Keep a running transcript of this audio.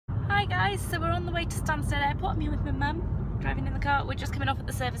Hi guys, so we're on the way to Stansted Airport. I'm here with my mum, driving in the car. We're just coming off at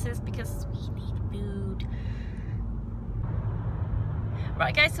the services because we need food.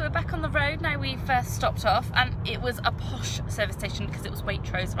 Right guys, so we're back on the road now. We've stopped off and it was a posh service station because it was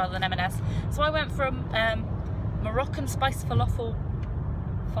Waitrose rather than M&S. So I went from Moroccan spice falafel,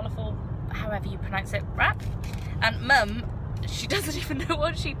 however you pronounce it, wrap. And mum, she doesn't even know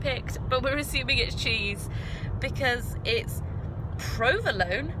what she picked, but we're assuming it's cheese because it's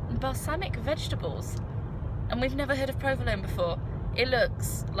provolone and balsamic vegetables, and we've never heard of provolone before. It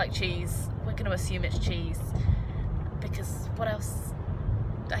looks like cheese. We're going to assume it's cheese because what else?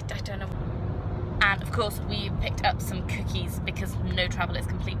 I don't know. And of course we picked up some cookies because no travel is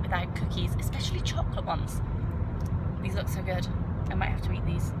complete without cookies, especially chocolate ones. These look so good. I might have to eat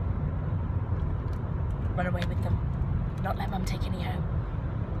these. Run away with them. Not let mum take any home.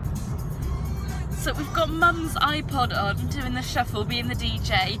 So we've got mum's iPod on, doing the shuffle, being the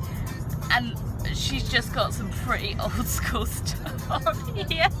DJ, and she's just got some pretty old school stuff on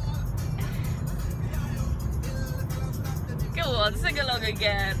here. Go on, sing along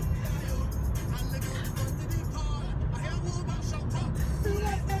again.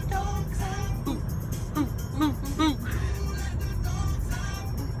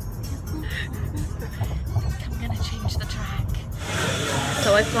 I'm gonna change the track. So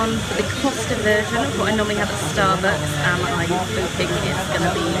I've gone for the Costa version of what I normally have at Starbucks, and I'm hoping it's going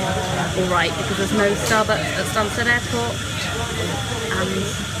to be alright because there's no Starbucks at Stansted Airport and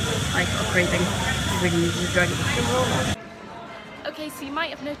I've got a craving. I really need a drink. Okay, so you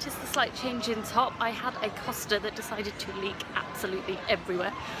might have noticed the slight change in top. I had a Costa that decided to leak absolutely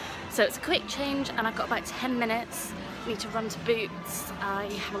everywhere. So it's a quick change and I've got about 10 minutes. I need to run to Boots. I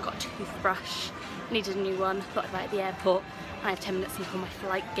haven't got a toothbrush. Needed a new one. Thought I'd buy it at the airport. I have 10 minutes until my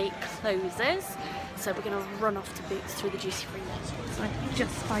flight gate closes, so we're going to run off to Boots through the duty free. So I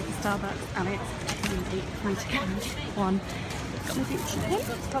just spied the Starbucks and it's really free to go. One, got my Boots in, and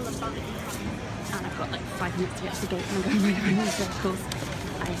I've got like 5 minutes to get to the gate and I'm going round in circles.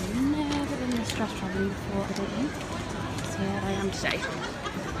 I've never been this stress travelling before, I don't think, so here I am today.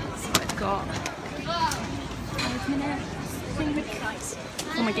 So I've got 5 minutes, I think,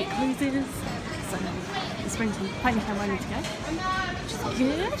 before my gate closes. So the springtime finally found where I need to go, which is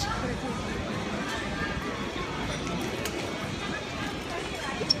good.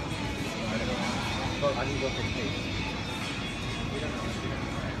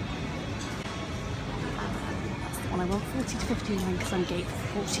 That's the one I want, 40 to 59 because I'm gate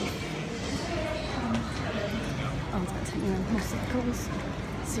 40. Oh, it's going to take me around more circles.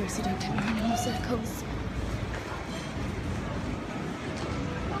 Seriously, don't take me around more circles.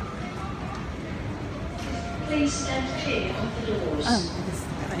 Please stand clear of the doors. Oh, this is the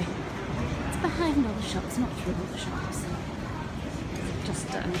way. It's behind all the shops, not through all the shops. Just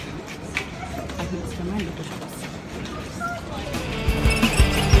 5 minutes from around all the shops.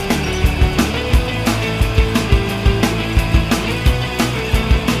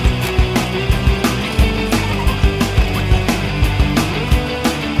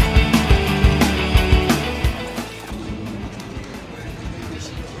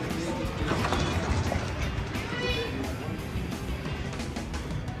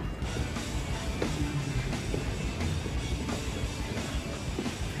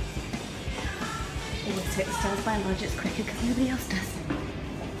 Always take the stairs by and lodge it's quicker because nobody else does.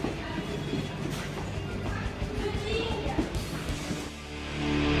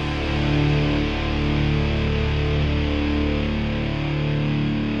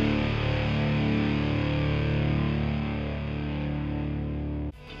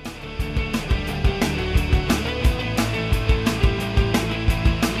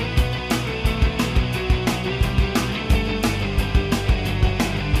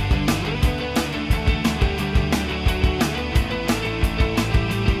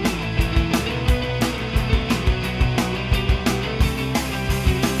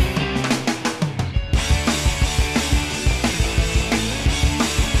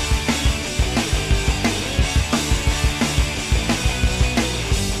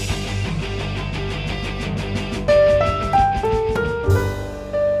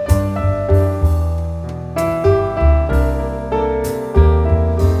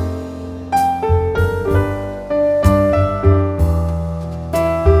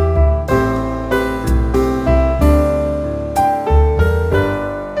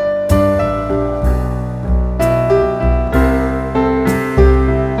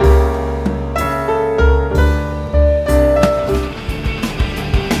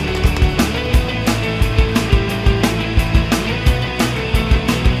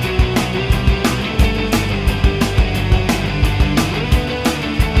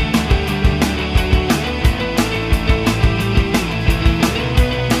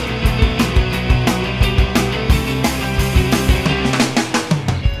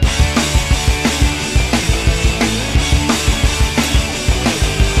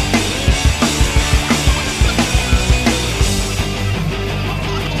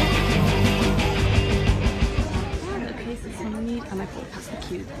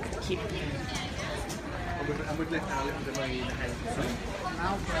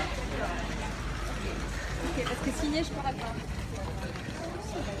 Ok, parce que signer, je pourrais pas.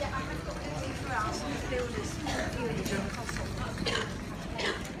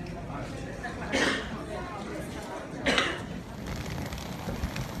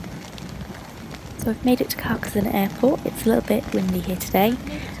 So I've made it to Carcassonne Airport. It's a little bit windy here today,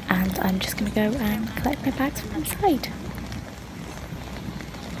 and I'm just going to go and collect my bags from inside.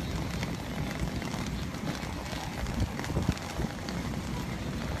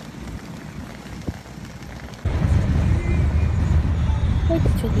 Made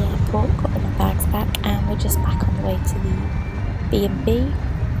it through the airport, got all my bags back, and we're just back on the way to the B&B.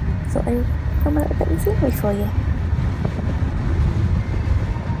 Thought I'd film a little bit of the scenery for you.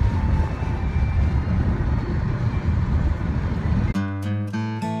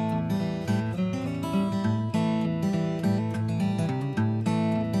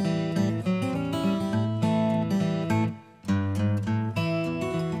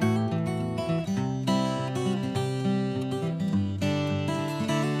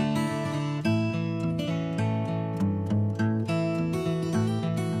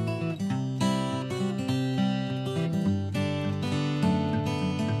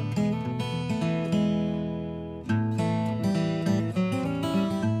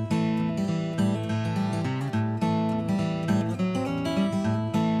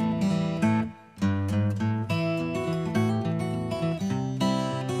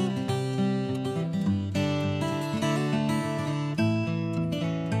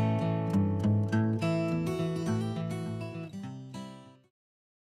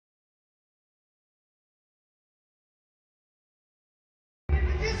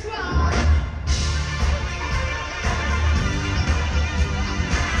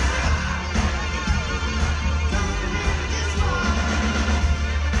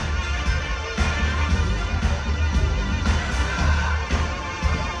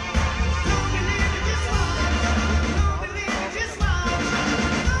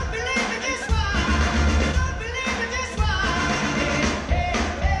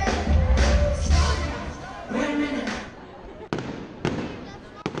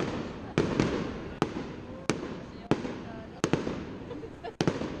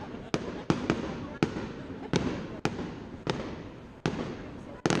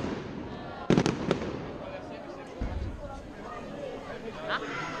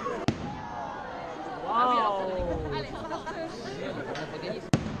 Allez,